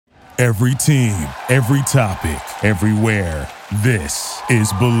Every team, every topic, everywhere. This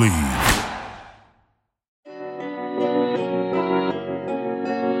is Believe.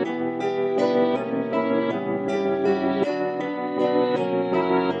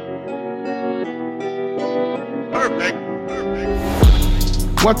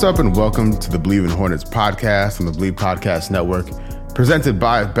 What's up and welcome to the Believe in Hornets podcast on the Believe Podcast Network, presented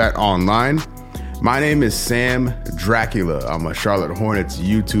by Bet Online. My name is Sam Dracula. I'm a Charlotte Hornets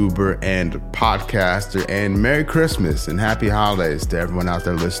YouTuber and podcaster, and Merry Christmas and Happy Holidays to everyone out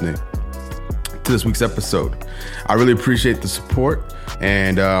there listening to this week's episode. I really appreciate the support,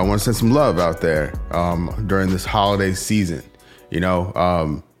 and I want to send some love out there during this holiday season. It's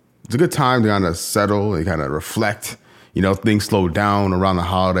a good time to kind of settle and kind of reflect. Things slow down around the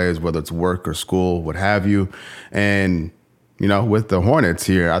holidays, whether it's work or school, what have you. And, with the Hornets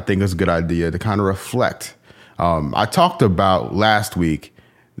here, I think it's a good idea to kind of reflect. I talked about last week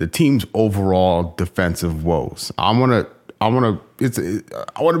the team's overall defensive woes. I want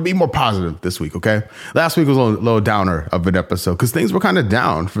to be more positive this week, okay? Last week was a little downer of an episode because things were kind of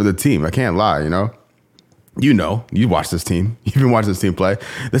down for the team. I can't lie, you watch this team. You've been watching this team play.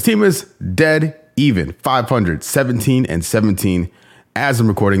 This team is dead even, 500, 17 and 17. As I'm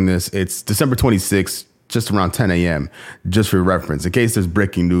recording this, it's December 26th, just around 10 a.m., just for reference. In case there's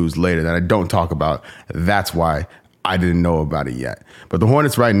breaking news later that I don't talk about, that's why I didn't know about it yet. But the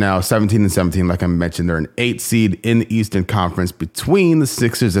Hornets right now, 17 and 17, like I mentioned, they're an 8 seed in the Eastern Conference between the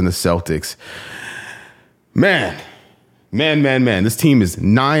Sixers and the Celtics. Man. This team is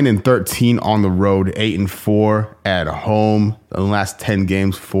 9 and 13 on the road, 8 and 4 at home. In the last 10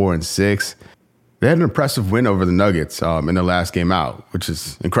 games, 4 and 6. They had an impressive win over the Nuggets in their last game out, which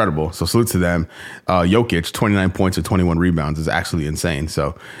is incredible. So salute to them. Jokic, 29 points and 21 rebounds is actually insane.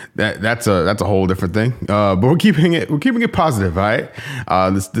 So that's a whole different thing. But we're keeping it positive, all right?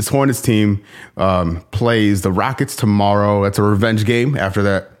 This Hornets team plays the Rockets tomorrow. It's a revenge game after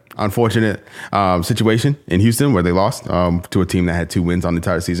that unfortunate situation in Houston where they lost to a team that had 2 wins on the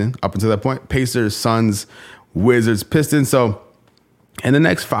entire season up until that point. Pacers, Suns, Wizards, Pistons. So in the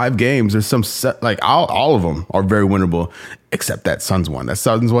next 5 games, there's some all of them are very winnable, except that Suns one. That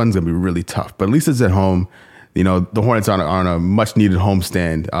Suns one's gonna be really tough, but at least it's at home. The Hornets are on a much needed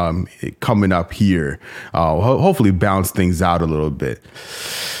homestand coming up here. Hopefully bounce things out a little bit.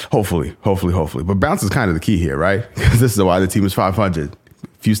 Hopefully. But bounce is kind of the key here, right? Because this is why the team is 500. A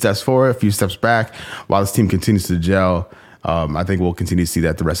few steps forward, a few steps back. While this team continues to gel, I think we'll continue to see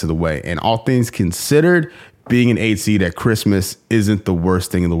that the rest of the way. And all things considered, being an 8 seed at Christmas isn't the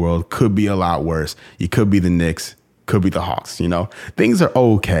worst thing in the world. Could be a lot worse. You could be the Knicks, could be the Hawks, Things are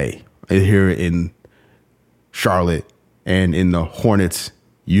okay here in Charlotte and in the Hornets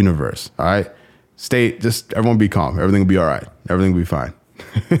universe, all right? Everyone be calm. Everything will be all right. Everything will be fine.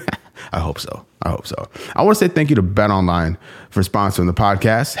 I hope so. I want to say thank you to Bet Online for sponsoring the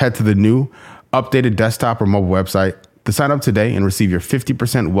podcast. Head to the new updated desktop or mobile website to sign up today and receive your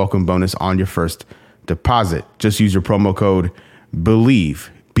 50% welcome bonus on your first deposit. Just use your promo code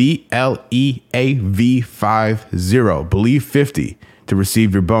BELIEVE, BLEAV 50, BELIEVE 50 to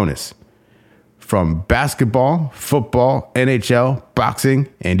receive your bonus. From basketball, football, NHL, boxing,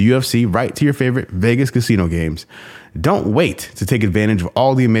 and UFC, right to your favorite Vegas casino games. Don't wait to take advantage of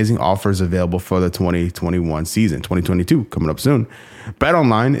all the amazing offers available for the 2021 season. 2022 coming up soon.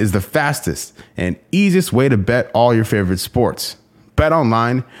 BetOnline is the fastest and easiest way to bet all your favorite sports.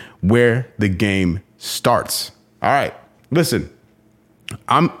 BetOnline, where the game starts. All right, listen,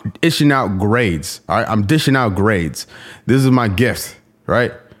 I'm dishing out grades. All right, I'm dishing out grades. This is my gift,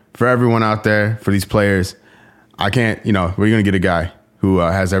 right? For everyone out there, for these players. I can't, we're going to get a guy who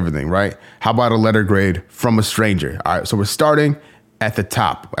has everything, right? How about a letter grade from a stranger? All right, so we're starting at the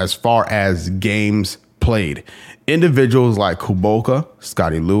top as far as games played. Individuals like Kuboka,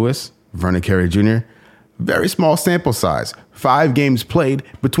 Scotty Lewis, Vernon Carey Jr., very small sample size. 5 games played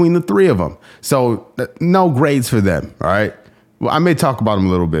between the 3 of them. So no grades for them, all right? Well, I may talk about them a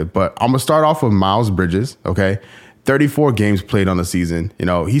little bit, but I'm going to start off with Miles Bridges, okay? 34 games played on the season.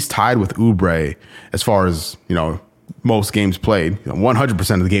 He's tied with Oubre as far as, most games played.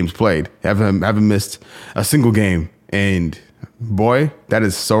 100% of the games played. Haven't missed a single game. And boy, that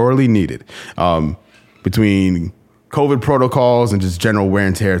is sorely needed. Between COVID protocols and just general wear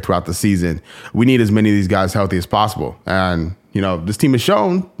and tear throughout the season, we need as many of these guys healthy as possible. And, this team has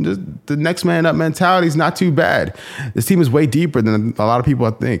shown the next man up mentality is not too bad. This team is way deeper than a lot of people,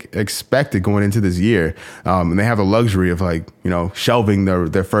 I think, expected going into this year. And they have the luxury of shelving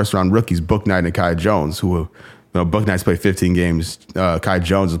their first round rookies, Book Knight and Kai Jones, who Book Knight's played 15 games. Kai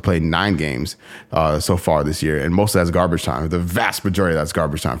Jones has played 9 games so far this year, and most of that's garbage time. The vast majority of that's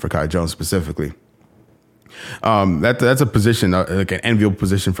garbage time for Kai Jones specifically. That's a position, like an enviable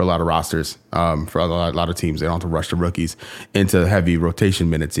position for a lot of rosters, for a lot of teams. They don't have to rush the rookies into heavy rotation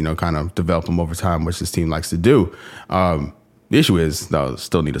minutes, kind of develop them over time, which this team likes to do. The issue is, no,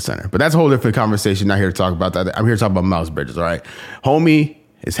 still need a center. But that's a whole different conversation. Not here to talk about that. I'm here to talk about Miles Bridges, all right? Homie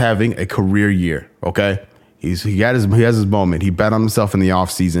is having a career year, okay? He has his moment. He bet on himself in the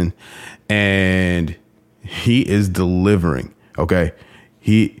offseason, and he is delivering, okay?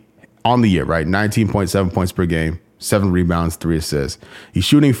 On the year, right? 19.7 points per game, 7 rebounds, 3 assists. He's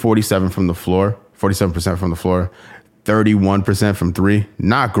shooting 47% from the floor, 31% from 3.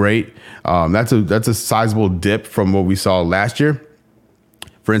 Not great. That's a sizable dip from what we saw last year.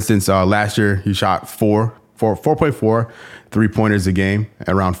 For instance, last year he shot 4.4 3-pointers a game,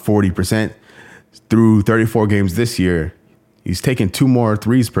 around 40%. Through 34 games this year, he's taken 2 more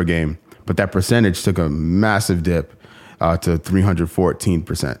threes per game, but that percentage took a massive dip to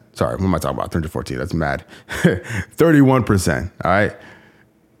 314%. Sorry, what am I talking about? 314, that's mad. 31%, all right?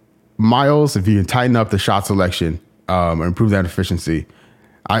 Miles, if you can tighten up the shot selection or improve that efficiency,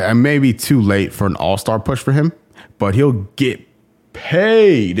 I may be too late for an all-star push for him, but he'll get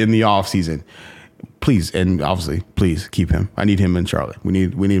paid in the offseason. Please, and obviously, please keep him. I need him in Charlotte. We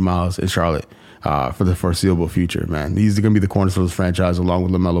need Miles in Charlotte for the foreseeable future, man. He's going to be the cornerstone of this franchise along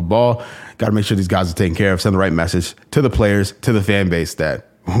with LaMelo Ball. Got to make sure these guys are taken care of. Send the right message to the players, to the fan base that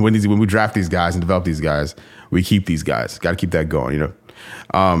when we draft these guys and develop these guys, we keep these guys. Got to keep that going,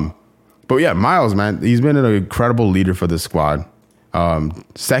 But yeah, Miles, man, he's been an incredible leader for this squad.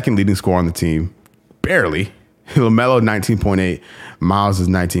 Second leading scorer on the team, barely. LaMelo 19.8, Miles is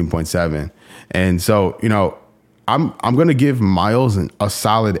 19.7. And so, I'm going to give Miles a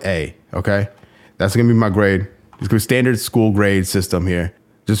solid A, okay? That's going to be my grade. It's a standard school grade system here.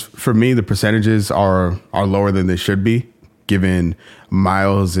 Just for me, the percentages are lower than they should be, given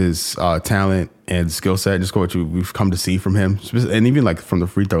Miles' talent and skill set. Just what we've come to see from him, and even like from the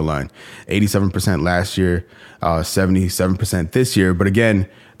free throw line. 87% last year, 77% this year. But again,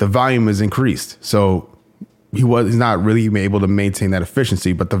 the volume has increased. So he's not really able to maintain that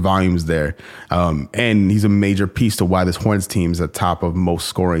efficiency, but the volume's there. And he's a major piece to why this Hornets team is at top of most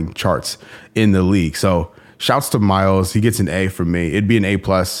scoring charts in the league. So shouts to Miles. He gets an A from me. It'd be an A+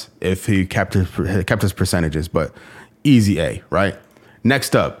 if he kept his percentages, but easy A, right?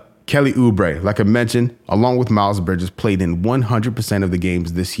 Next up, Kelly Oubre. Like I mentioned, along with Miles Bridges, played in 100% of the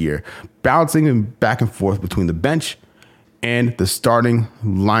games this year, bouncing him back and forth between the bench and the starting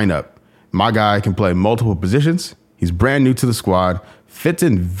lineup. My guy can play multiple positions. He's brand new to the squad, fits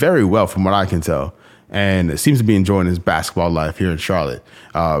in very well from what I can tell, and seems to be enjoying his basketball life here in Charlotte,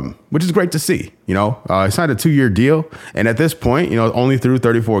 which is great to see. He signed a 2-year deal, and at this point, only through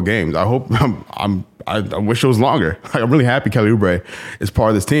 34 games. I hope I wish it was longer. I'm really happy Kelly Oubre is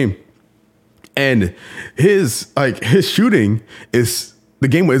part of this team, and his shooting is the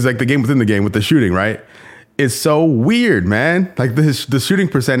game within the game with the shooting, right? It's so weird, man. Like the shooting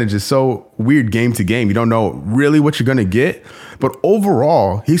percentage is so weird game to game. You don't know really what you're gonna get, but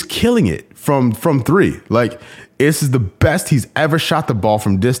overall, he's killing it from 3. Like this is the best he's ever shot the ball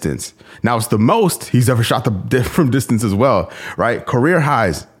from distance. Now it's the most he's ever shot from distance as well, right? Career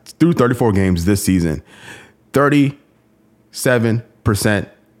highs through 34 games this season, 37%.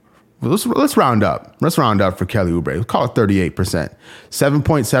 Let's round up. Let's round up for Kelly Oubre. We'll call it 38%.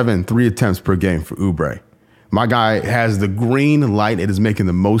 7.7 3 attempts per game for Oubre. My guy has the green light and is making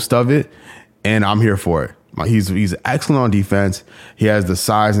the most of it, and I'm here for it. He's excellent on defense. He has the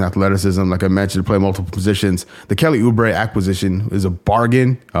size and athleticism, like I mentioned, to play multiple positions. The Kelly Oubre acquisition is a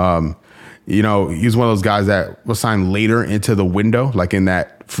bargain. He's one of those guys that was signed later into the window, like in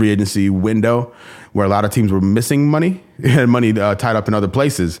that free agency window where a lot of teams were missing money and money tied up in other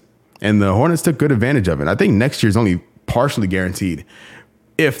places. And the Hornets took good advantage of it. I think next year's only partially guaranteed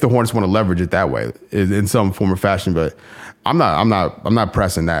if the Hornets want to leverage it that way in some form or fashion. But I'm not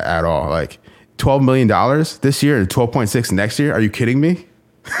pressing that at all. Like $12 million this year and 12.6 next year. Are you kidding me?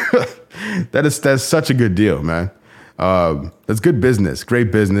 That's such a good deal, man. That's good business,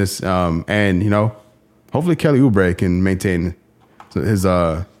 great business. And hopefully Kelly Oubre can maintain his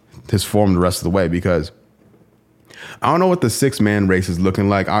form the rest of the way, because I don't know what the 6-man race is looking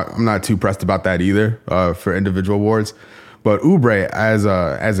like. I'm not too pressed about that either for individual awards. But Oubre, as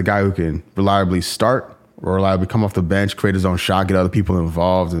a guy who can reliably start or reliably come off the bench, create his own shot, get other people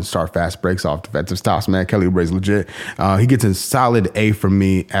involved, and start fast breaks off defensive stops, man, Kelly Oubre is legit. He gets a solid A from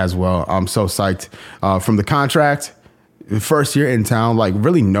me as well. I'm so psyched. From the contract, first year in town, like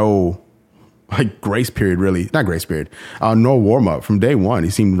really no grace period, really. Not grace period. No warm up from day one. He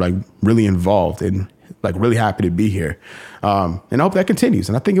seemed like really involved and like really happy to be here. And I hope that continues.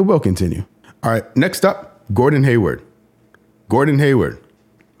 And I think it will continue. All right. Next up, Gordon Hayward. Gordon Hayward.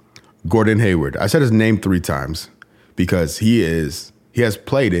 I said his name 3 times because he has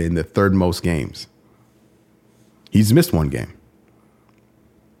played in the 3rd most games. He's missed 1 game.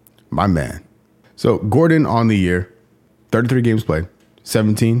 My man. So Gordon on the year, 33 games played,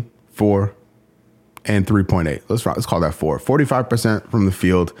 17, 4, and 3.8. Let's call that 4. 45% from the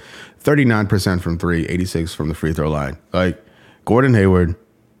field, 39% from 3, 86 from the free throw line. Like, Gordon Hayward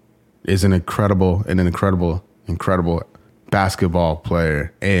is an incredible basketball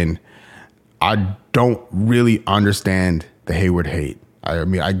player. And I don't really understand the Hayward hate. I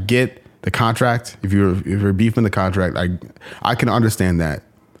mean, I get the contract. If you're beefing the contract, I can understand that.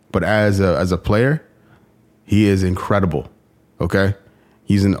 But as a player, he is incredible. Okay,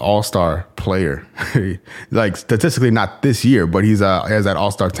 he's an all-star player. Like, statistically, not this year, but he has that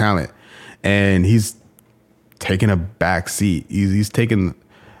all-star talent, and he's taking a back seat. He's taken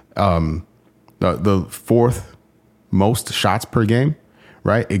the 4th most shots per game.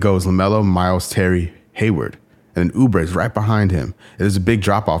 Right, it goes LaMelo, Miles, Terry, Hayward, and then Oubre is right behind him. There's a big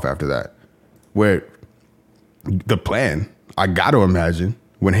drop off after that, where the plan, I got to imagine,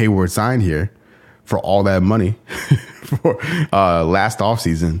 when Hayward signed here for all that money for last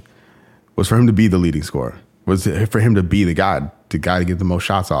offseason, was for him to be the leading scorer, was for him to be the guy to get the most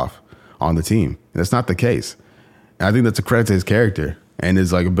shots off on the team. And that's not the case. And I think that's a credit to his character and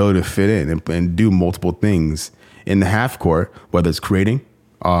his like ability to fit in and do multiple things in the half court, whether it's creating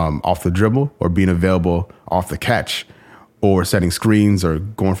off the dribble or being available off the catch, or setting screens, or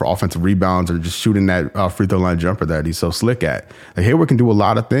going for offensive rebounds, or just shooting that free throw line jumper that he's so slick at. Like, Hayward can do a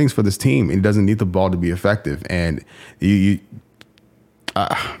lot of things for this team, and he doesn't need the ball to be effective. And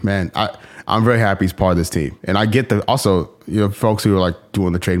I'm very happy he's part of this team. And I get that also, folks who are like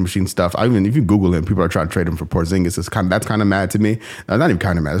doing the trade machine stuff. If you Google him, people are trying to trade him for Porzingis. That's kind of mad to me. Not even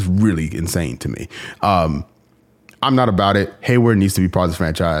kind of mad. It's really insane to me. I'm not about it. Hayward needs to be part of this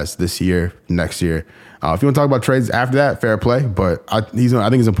franchise this year, next year. If you want to talk about trades after that, fair play. But I think he's an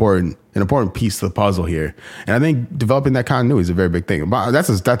important piece to the puzzle here. And I think developing that continuity is a very big thing. But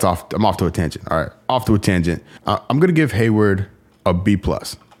that's off. I'm off to a tangent. All right, off to a tangent. I'm going to give Hayward a B+.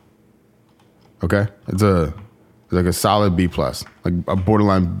 Okay, it's like a solid B+, like a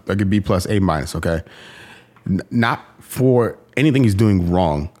borderline, like a B+, A-. Okay, not for anything he's doing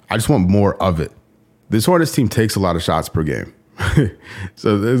wrong. I just want more of it. This Hornets team takes a lot of shots per game.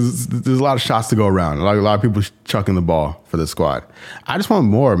 So there's a lot of shots to go around. A lot of people chucking the ball for the squad. I just want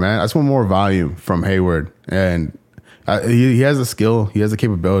more, man. I just want more volume from Hayward. And he has the skill. He has the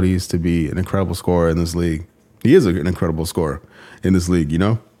capabilities to be an incredible scorer in this league. He is an incredible scorer in this league,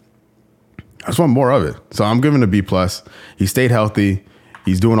 I just want more of it. So I'm giving a B+. He stayed healthy.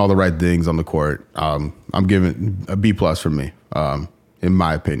 He's doing all the right things on the court. I'm giving a B+ for me, in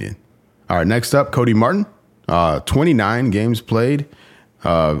my opinion. All right, next up, Cody Martin. 29 games played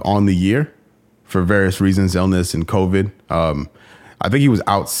on the year for various reasons, illness and COVID. I think he was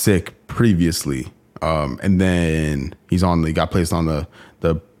out sick previously, and then he got placed on the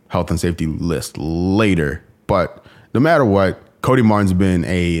health and safety list later. But no matter what, Cody Martin's been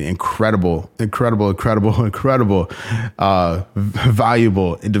an incredible,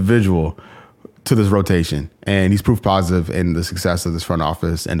 valuable individual to this rotation. And he's proof positive in the success of this front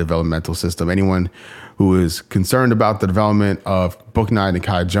office and developmental system. Anyone who is concerned about the development of Bouknight and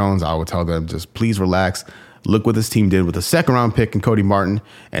Kai Jones, I would tell them just please relax. Look what this team did with a 2nd-round pick in Cody Martin,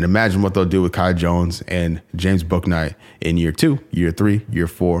 and imagine what they'll do with Kai Jones and James Bouknight in year 2, year 3, year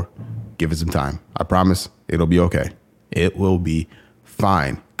 4. Give it some time. I promise it'll be okay. It will be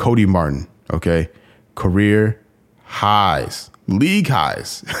fine. Cody Martin, okay? Career highs, league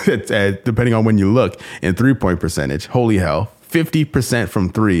highs, depending on when you look, in 3-point percentage. Holy hell. 50% from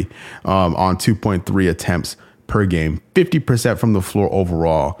 3 on 2.3 attempts per game. 50% from the floor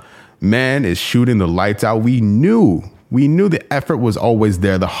overall. Man is shooting the lights out. We knew the effort was always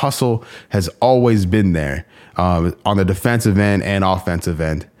there. The hustle has always been there on the defensive end and offensive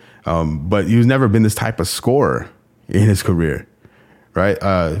end. But he's never been this type of scorer in his career, right?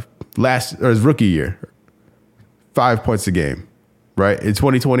 His rookie year, 5 points a game, right? In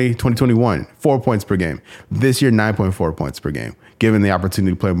 2020, 2021, 4 points per game. This year, 9.4 points per game, given the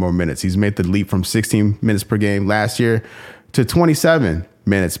opportunity to play more minutes. He's made the leap from 16 minutes per game last year to 27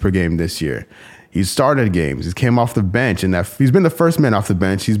 minutes per game this year. He's started games. He came off the bench, and he's been the first man off the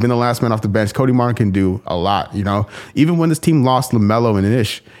bench. He's been the last man off the bench. Cody Martin can do a lot, Even when this team lost LaMelo and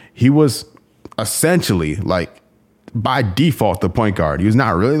Ish, he was essentially like by default the point guard. He was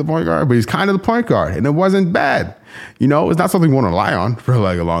not really the point guard, but he's kind of the point guard, and it wasn't bad. You know, it's not something you want to rely on for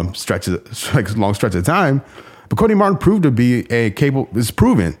like a long stretch of time. But Cody Martin proved to be has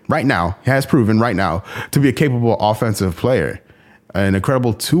proven right now to be a capable offensive player, an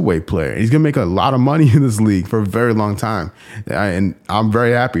incredible two-way player. He's going to make a lot of money in this league for a very long time. And I'm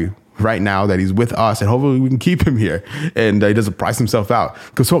very happy right now that he's with us, and hopefully we can keep him here and he doesn't price himself out.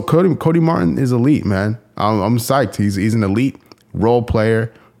 Because Cody Martin is elite, man. I'm psyched. He's an elite role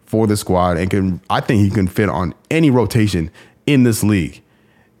player for the squad, and I think he can fit on any rotation in this league.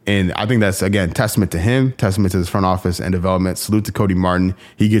 And I think that's, again, testament to him, testament to his front office and development. Salute to Cody Martin.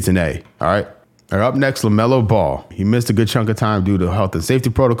 He gets an A. All right. Up next, LaMelo Ball. He missed a good chunk of time due to health and safety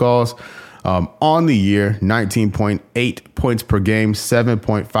protocols. On the year, 19.8 points per game,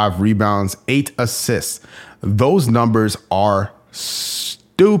 7.5 rebounds, 8 assists. Those numbers are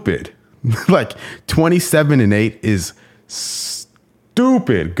stupid. Like 27-8 is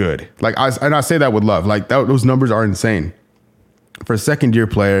stupid good. Like I say that with love. Like those numbers are insane. For a second-year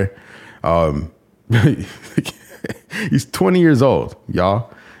player, he's 20 years old,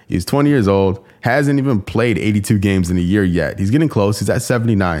 y'all. He's 20 years old, hasn't even played 82 games in a year yet. He's getting close. He's at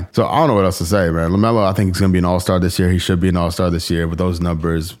 79. So I don't know what else to say, man. LaMelo, I think he's going to be an all-star this year. He should be an all-star this year with those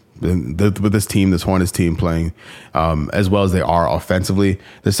numbers, with this team, this Hornets team playing as well as they are offensively.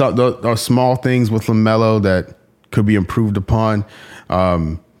 There are small things with LaMelo that could be improved upon,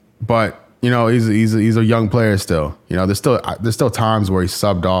 but you know, he's a young player still. You know, there's still times where he's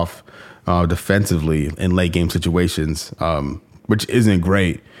subbed off defensively in late game situations, which isn't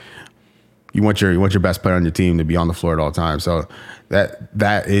great. You want your best player on your team to be on the floor at all times. So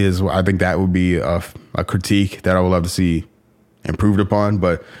that is, I think that would be a critique that I would love to see improved upon.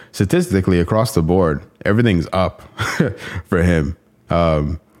 But statistically across the board, everything's up for him.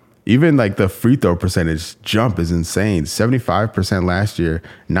 Even like the free throw percentage jump is insane. 75% last year,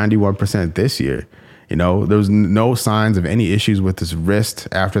 91% this year. You know, there was no signs of any issues with his wrist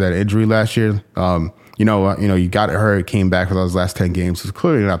after that injury last year. You got hurt, came back for those last 10 games. He's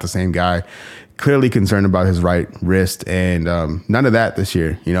clearly not the same guy. Clearly concerned about his right wrist, and none of that this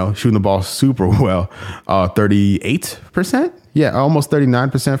year. You know, shooting the ball super well. 38%, yeah, almost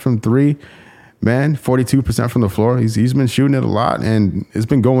 39% from three. Man, 42% from the floor. He's been shooting it a lot, and it's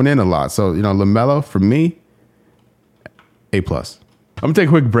been going in a lot. So, you know, LaMelo, for me, A+. I'm going to take a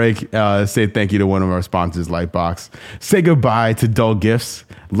quick break, say thank you to one of our sponsors, Lightbox. Say goodbye to dull gifts.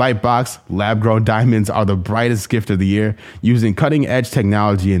 Lightbox lab-grown diamonds are the brightest gift of the year. Using cutting-edge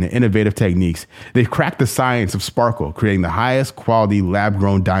technology and innovative techniques, they've cracked the science of sparkle, creating the highest quality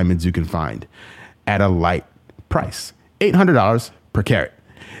lab-grown diamonds you can find at a light price, $800 per carat.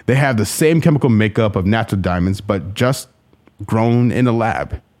 They have the same chemical makeup of natural diamonds, but just grown in a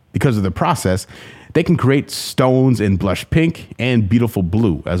lab. Because of the process, they can create stones in blush pink and beautiful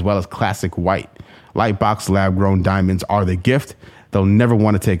blue, as well as classic white. Lightbox lab-grown diamonds are the gift they'll never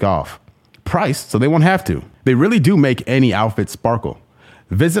want to take off. Priced so they won't have to. They really do make any outfit sparkle.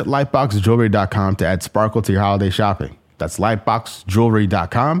 Visit lightboxjewelry.com to add sparkle to your holiday shopping. That's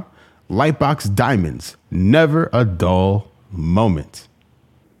lightboxjewelry.com. Lightbox diamonds, never a dull moment.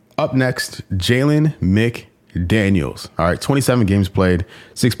 Up next, Jalen McDaniels. All right, 27 games played,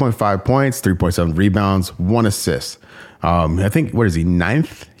 6.5 points, 3.7 rebounds, 1 assist. I think, what is he,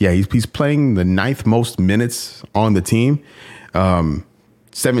 9th? Yeah, he's playing the 9th most minutes on the team.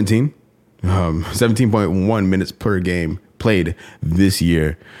 17.1 minutes per game played this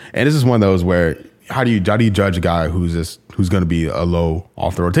year. And this is one of those where how do you judge a guy who's going to be a low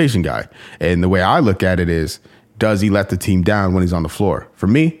off the rotation guy? And the way I look at it is, does he let the team down when he's on the floor? For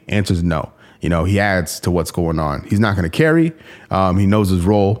me, answer is no. You know, he adds to what's going on. He's not going to carry. He knows his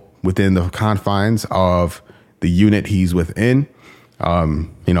role within the confines of the unit he's within.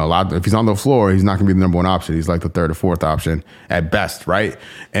 If he's on the floor, he's not going to be the number one option. He's like the third or fourth option at best, right?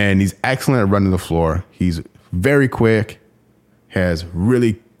 And he's excellent at running the floor. He's very quick, has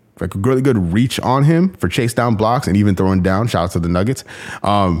really good reach on him for chase down blocks and even throwing down. Shout out to the Nuggets.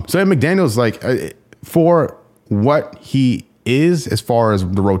 So McDaniels, for what he is as far as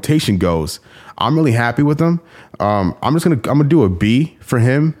the rotation goes, I'm really happy with him. I'm gonna do a B for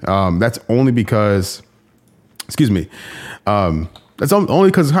him. That's only because, that's only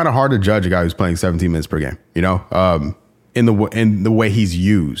because it's kind of hard to judge a guy who's playing 17 minutes per game. You know, in the way he's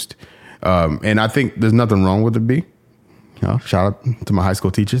used, and I think there's nothing wrong with the B. You know, shout out to my high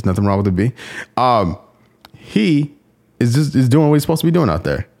school teachers. Nothing wrong with the B. He is doing what he's supposed to be doing out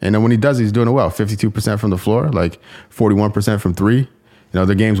there. And then when he does, he's doing it well. 52% from the floor, like 41% from three. You know,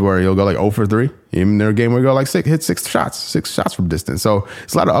 there are games where he'll go like 0 for 3. Even there are games where he'll go like hit six shots from distance. So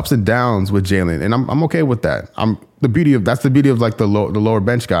it's a lot of ups and downs with Jalen, and I'm okay with that. That's the beauty of like the lower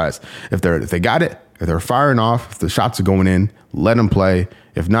bench guys. If they got it, if they're firing off, if the shots are going in, let them play.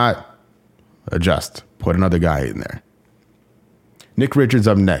 If not, adjust. Put another guy in there. Nick Richards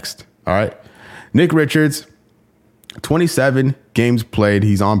up next. All right, Nick Richards. 27 games played.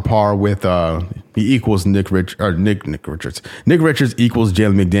 He's on par with he equals Nick Richards. Nick Richards equals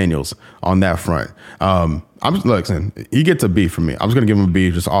Jalen McDaniels on that front. Listen, he gets a B for me. I'm just gonna give him a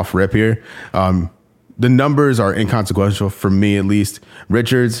B just off rip here. The numbers are inconsequential for me at least.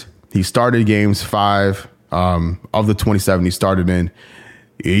 Richards, he started games 5 of the 27 he started in.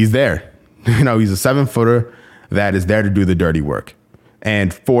 He's there. You know, he's a 7-footer that is there to do the dirty work.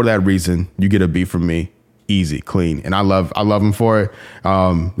 And for that reason, you get a B from me. Easy, clean, and I love him for it.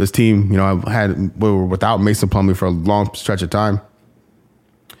 This team, you know, we were without Mason Plumlee for a long stretch of time,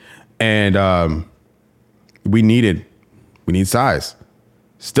 and we need size.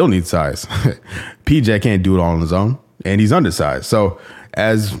 Still need size. PJ can't do it all on his own, and he's undersized. So,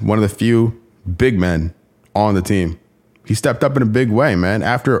 as one of the few big men on the team, he stepped up in a big way, man.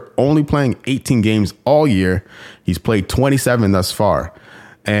 After only playing 18 games all year, he's played 27 thus far,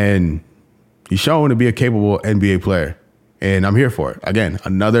 and he's shown to be a capable NBA player, and I'm here for it. Again,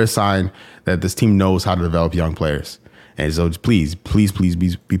 another sign that this team knows how to develop young players. And so please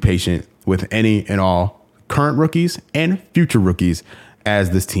be patient with any and all current rookies and future rookies as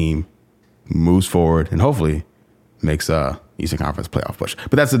this team moves forward and hopefully makes a Eastern Conference playoff push.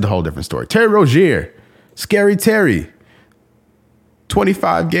 But that's a whole different story. Terry Rozier, Scary Terry,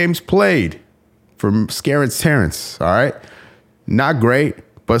 25 games played for Scarence Terrence, all right? Not great.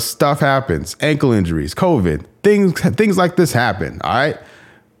 But stuff happens. Ankle injuries, COVID, things like this happen. All right.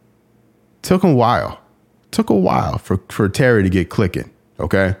 Took a while for Terry to get clicking.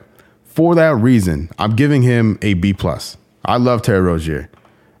 Okay. For that reason, I'm giving him a B+. I love Terry Rozier.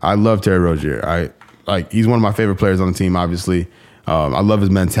 He's one of my favorite players on the team, obviously. I love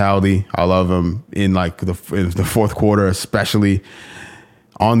his mentality. I love him in the fourth quarter, especially.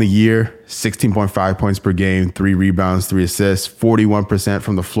 On the year, 16.5 points per game, 3 rebounds, 3 assists, 41%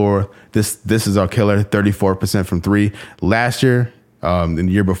 from the floor. This is our killer, 34% from 3. Last year, the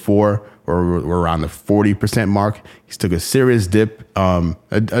year before, we're around the 40% mark. He's took a serious dip,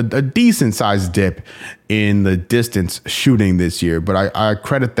 a decent sized dip in the distance shooting this year. But I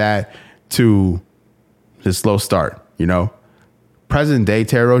credit that to his slow start. You know, present day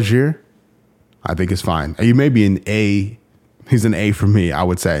Terry Rozier, I think is fine. He may be an A. He's an A for me, I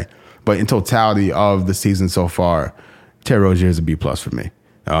would say. But in totality of the season so far, Terry Rozier is a B+ for me.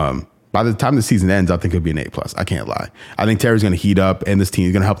 By the time the season ends, I think it'll be an A+. I can't lie. I think Terry's going to heat up, and this team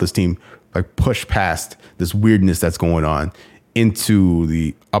is going to help this team like push past this weirdness that's going on into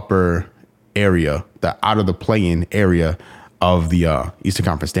the upper area, the out of the play-in area of the Eastern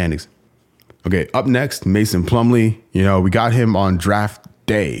Conference standings. Okay, up next, Mason Plumlee. You know, we got him on draft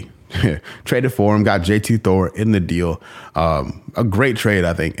day. Traded for him, got JT Thor in the deal. A great trade,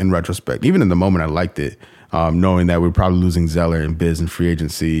 I think, in retrospect. Even in the moment, I liked it, knowing that we're probably losing Zeller and Biz in free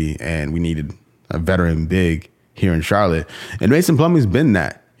agency, and we needed a veteran big here in Charlotte. And Mason Plumlee's been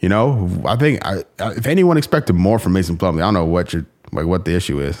that. You know, I think if anyone expected more from Mason Plumlee, I don't know what the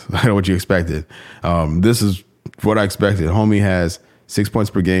issue is. I don't know what you expected. This is what I expected. Homie has 6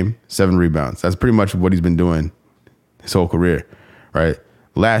 points per game, 7 rebounds. That's pretty much what he's been doing his whole career, right?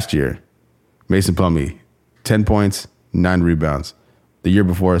 Last year, Mason Plumlee, 10 points, 9 rebounds. The year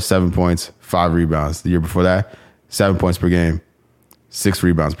before, 7 points, 5 rebounds. The year before that, 7 points per game, 6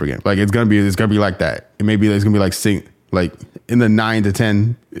 rebounds per game. Like it's gonna be like that. It's gonna be like in the 9 to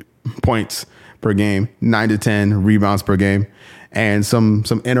 10 points per game, 9 to 10 rebounds per game, and some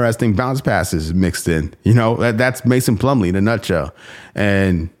interesting bounce passes mixed in. You know, that's Mason Plumlee in a nutshell.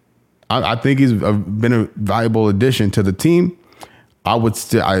 And I think he's been a valuable addition to the team.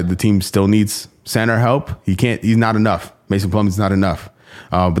 The team still needs center help. He's not enough. Mason Plumlee's not enough.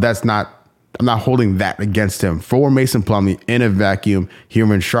 But I'm not holding that against him. For Mason Plumlee in a vacuum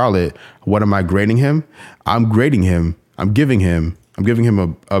here in Charlotte, what am I grading him? I'm giving him a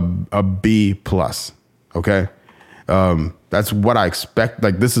B+. Okay. That's what I expect.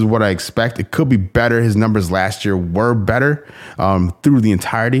 Like, this is what I expect. It could be better. His numbers last year were better through the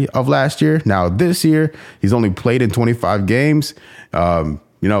entirety of last year. Now, this year, he's only played in 25 games.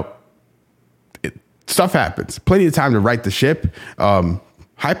 Stuff happens. Plenty of time to right the ship.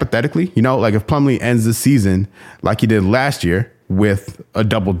 Hypothetically, like if Plumlee ends the season like he did last year with a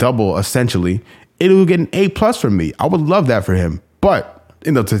double-double, essentially, it'll get an A+ from me. I would love that for him. But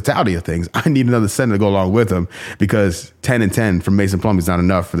in the totality of things, I need another center to go along with him, because 10 and 10 from Mason Plumlee is not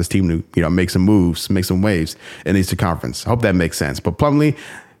enough for this team to, you know, make some moves, make some waves in the Eastern Conference. I hope that makes sense. But Plumlee,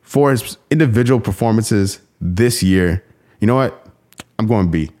 for his individual performances this year, you know what? I'm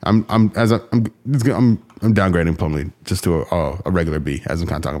going B. I'm downgrading Plumlee just to a regular B as I'm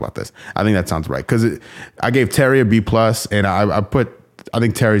kind of talking about this. I think that sounds right, because I gave Terry a B plus, and I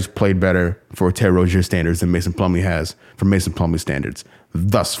think Terry's played better for Terry Rozier standards than Mason Plumlee has for Mason Plumlee standards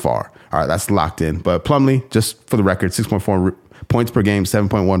thus far. All right, that's locked in. But Plumlee, just for the record, 6.4 points per game,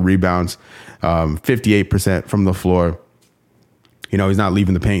 7.1 rebounds, 58% from the floor. You know, he's not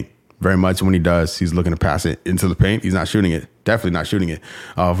leaving the paint very much. When he does, he's looking to pass it into the paint. He's not shooting it. Definitely not shooting it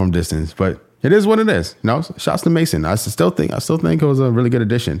from distance. But it is what it is. You know, shouts to Mason. I still think it was a really good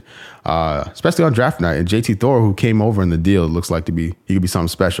addition, especially on draft night. And JT Thor, who came over in the deal, looks like he could be something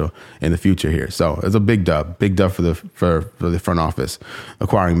special in the future here. So it's a big dub for the front office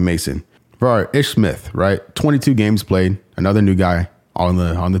acquiring Mason. For our Ish Smith, right? 22 games played. Another new guy on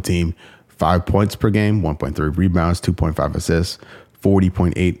the team. 5 points per game, 1.3 rebounds, 2.5 assists,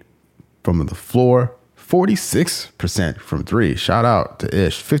 40.8 from the floor. 46% from three. Shout out to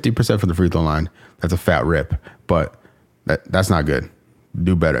Ish. 50% from the free throw line. That's a fat rip, but that's not good.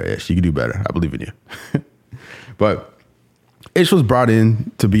 Do better, Ish. You can do better. I believe in you. But Ish was brought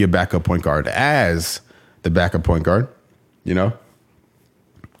in to be a backup point guard. As the backup point guard, you know,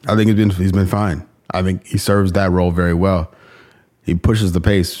 I think he's been fine. I think he serves that role very well. He pushes the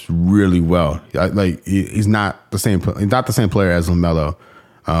pace really well. Like he's not the same. He's not the same player as LaMelo,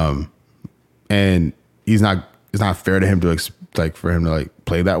 and it's not fair to him to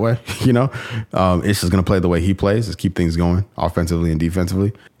play that way, you know. Ish is going to play the way he plays, just keep things going offensively and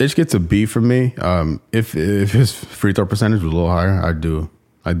defensively. Ish gets a B from me. If his free throw percentage was a little higher, I'd do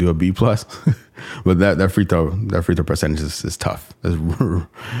a B plus. But that free throw percentage is tough. It's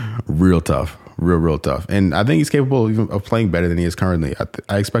real tough, real tough. And I think he's capable of playing better than he is currently.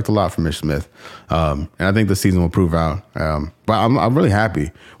 I expect a lot from Ish Smith, and I think the season will prove out. But I'm really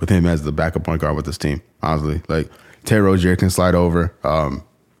happy with him as the backup point guard with this team. Honestly, like Terry Rozier can slide over,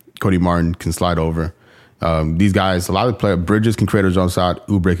 Cody Martin can slide over. These guys, a lot of players, Bridges can create his own shot,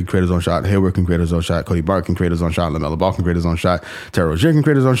 Oubre can create his own shot, Hayward can create his own shot, Cody Barton can create his own shot, LaMelo Ball can create his own shot, Terry Rozier can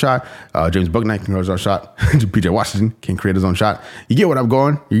create his own shot, James Bouknight can create his own shot, PJ Washington can create his own shot. You get what I'm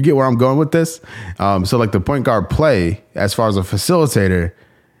going? You get where I'm going with this? So like the point guard play, as far as a facilitator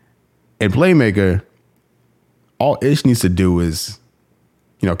and playmaker, all Ish needs to do is,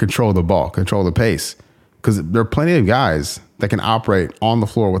 you know, control the ball, control the pace. Because there are plenty of guys that can operate on the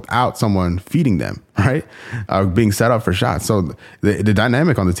floor without someone feeding them, right? Being set up for shots. So the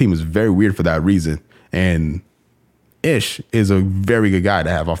dynamic on the team is very weird for that reason. And Ish is a very good guy to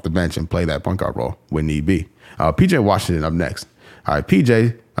have off the bench and play that point guard role when need be. PJ Washington up next. All right,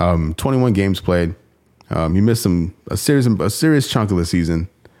 PJ, 21 games played. He missed a serious chunk of the season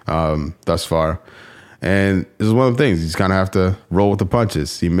thus far. And this is one of the things. You just kind of have to roll with the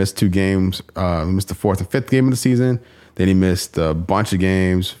punches. He missed 2 games. He missed the 4th and 5th game of the season. Then he missed a bunch of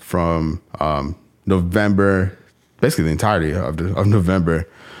games from November, basically the entirety of November.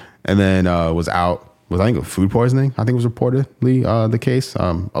 And then was out with, I think, food poisoning. I think was reportedly the case,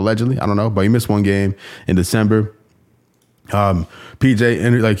 allegedly. I don't know. But he missed 1 game in December. PJ,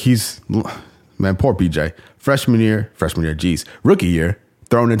 and like poor PJ. Freshman year, rookie year.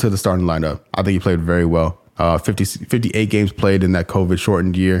 Thrown into the starting lineup. I think he played very well. 58 games played in that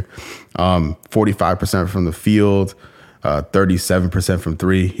COVID-shortened year. 45% from the field, 37% from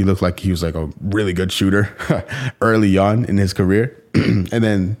three. He looked like he was like a really good shooter early on in his career. And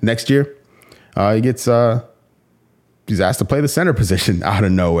then next year, he's asked to play the center position out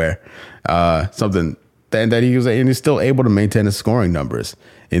of nowhere. Something that he's still able to maintain his scoring numbers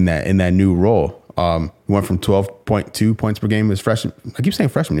in that new role. He went from 12.2 points per game his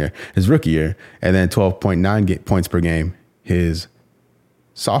freshman year, his rookie year, and then 12.9 points per game his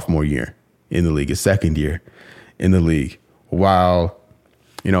sophomore year in the league, his second year in the league, while,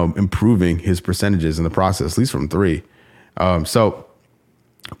 you know, improving his percentages in the process, at least from three. So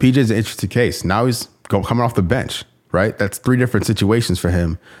PJ's an interesting case. Now he's coming off the bench, right? That's 3 different situations for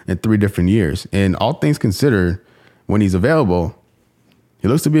him in 3 different years. And all things considered, when he's available, he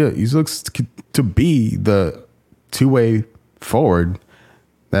looks to be the two-way forward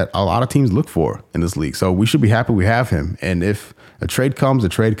that a lot of teams look for in this league. So we should be happy we have him. And if a trade comes.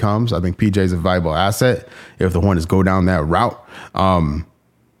 I think PJ is a viable asset if the Hornets go down that route.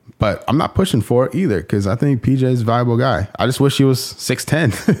 But I'm not pushing for it either because I think PJ is a viable guy. I just wish he was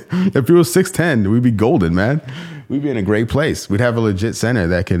 6'10". If he was 6'10", we'd be golden, man. We'd be in a great place. We'd have a legit center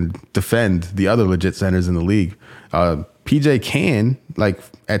that can defend the other legit centers in the league. PJ can, like,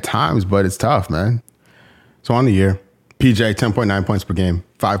 at times, but it's tough, man. So on the year, PJ, 10.9 points per game,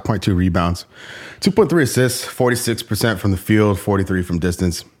 5.2 rebounds, 2.3 assists, 46% from the field, 43% from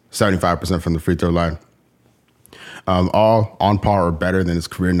distance, 75% from the free throw line. All on par or better than his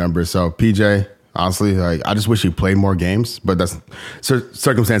career numbers. So PJ, honestly, like, I just wish he played more games, but that's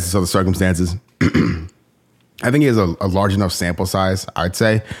circumstances are the circumstances. I think he has a large enough sample size, I'd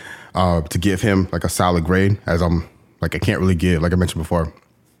say, to give him like a solid grade. As I can't really give, like I mentioned before,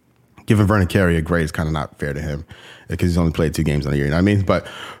 giving Vernon Carey a grade is kind of not fair to him because he's only played 2 games in a year. You know what I mean? But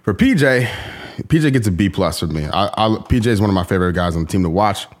for PJ gets a B+ for me. PJ is one of my favorite guys on the team to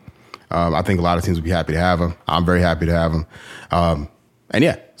watch. I think a lot of teams would be happy to have him. I'm very happy to have him. And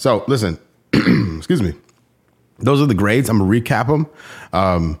yeah, so listen, excuse me. Those are the grades. I'm going to recap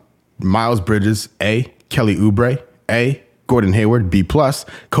them. Miles Bridges, A. Kelly Oubre, A. Gordon Hayward, B+.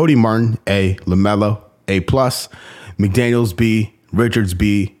 Cody Martin, A. LaMelo, A+. McDaniels, B. Richards,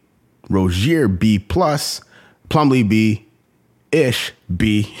 B. Rozier, B+. Plumlee, B. Ish,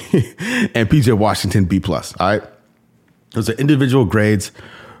 B. And PJ Washington, B+. All right? Those are individual grades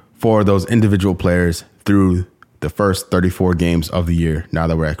for those individual players through the first 34 games of the year, now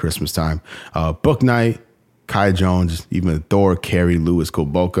that we're at Christmas time. Book Night, Kai Jones, even Thor, Carey, Lewis,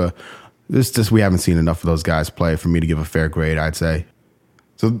 Koboka. We haven't seen enough of those guys play for me to give a fair grade, I'd say.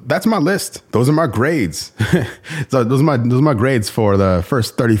 So that's my list. Those are my grades. So those are my grades for the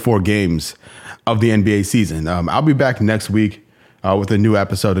first 34 games of the NBA season. I'll be back next week with a new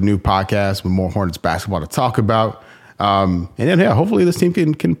episode, a new podcast with more Hornets basketball to talk about. And then, yeah, hopefully this team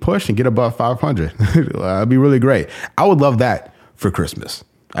can push and get above 500. That'd be really great. I would love that for Christmas.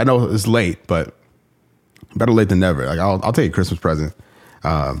 I know it's late, but better late than never. Like I'll take a Christmas present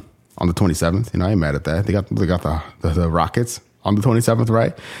on the 27th. You know, I ain't mad at that. They got the Rockets on the 27th,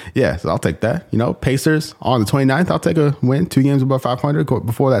 right? Yeah, so I'll take that. You know, Pacers on the 29th. I'll take a win, 2 games above 500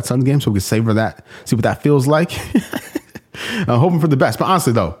 before that Suns game, so we can savor that, see what that feels like. Hoping for the best. But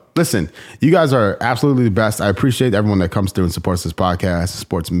honestly, though, listen, you guys are absolutely the best. I appreciate everyone that comes through and supports this podcast,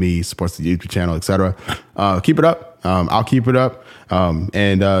 supports me, supports the YouTube channel, etc. Keep it up. I'll keep it up.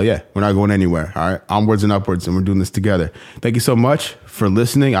 Yeah, we're not going anywhere. All right. Onwards and upwards, and we're doing this together. Thank you so much for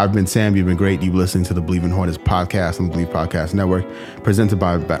listening. I've been Sam. You've been great. You've been listening to the Believe in Hornets podcast on the Believe Podcast Network, presented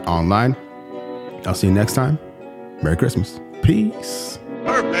by Bet Online. I'll see you next time. Merry Christmas. Peace.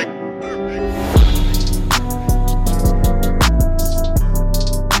 Perfect.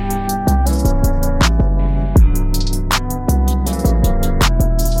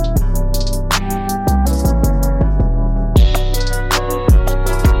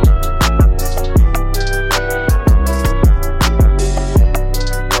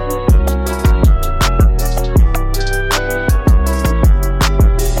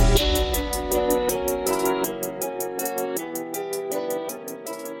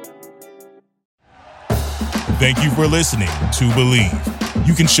 Thank you for listening to Believe.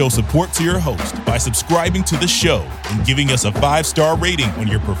 You can show support to your host by subscribing to the show and giving us a 5-star rating on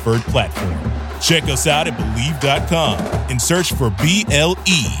your preferred platform. Check us out at Believe.com and search for BLEAV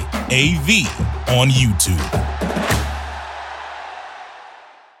on YouTube.